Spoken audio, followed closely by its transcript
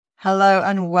Hello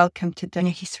and welcome to Day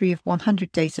 83 of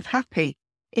 100 Days of Happy.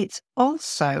 It's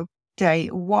also day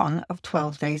 1 of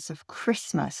 12 days of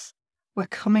Christmas. We're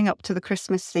coming up to the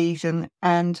Christmas season,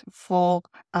 and for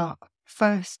our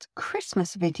first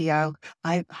Christmas video,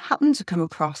 I happened to come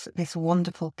across this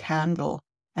wonderful candle,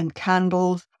 and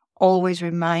candles always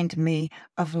remind me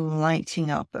of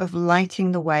lighting up, of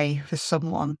lighting the way for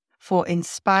someone, for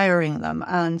inspiring them.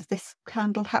 And this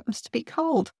candle happens to be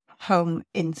called Home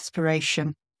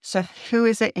Inspiration. So who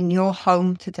is it in your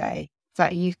home today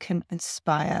that you can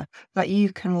inspire, that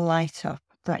you can light up,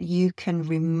 that you can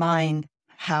remind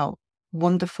how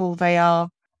wonderful they are,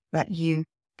 that you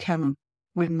can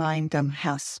remind them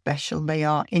how special they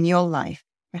are in your life?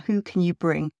 And who can you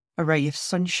bring a ray of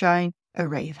sunshine, a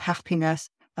ray of happiness,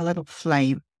 a little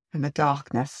flame in the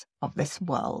darkness of this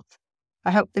world?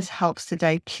 I hope this helps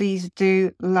today. Please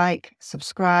do like,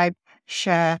 subscribe,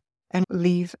 share, and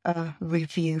leave a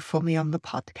review for me on the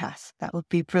podcast. That would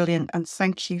be brilliant. And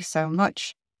thank you so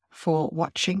much for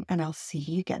watching, and I'll see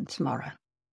you again tomorrow.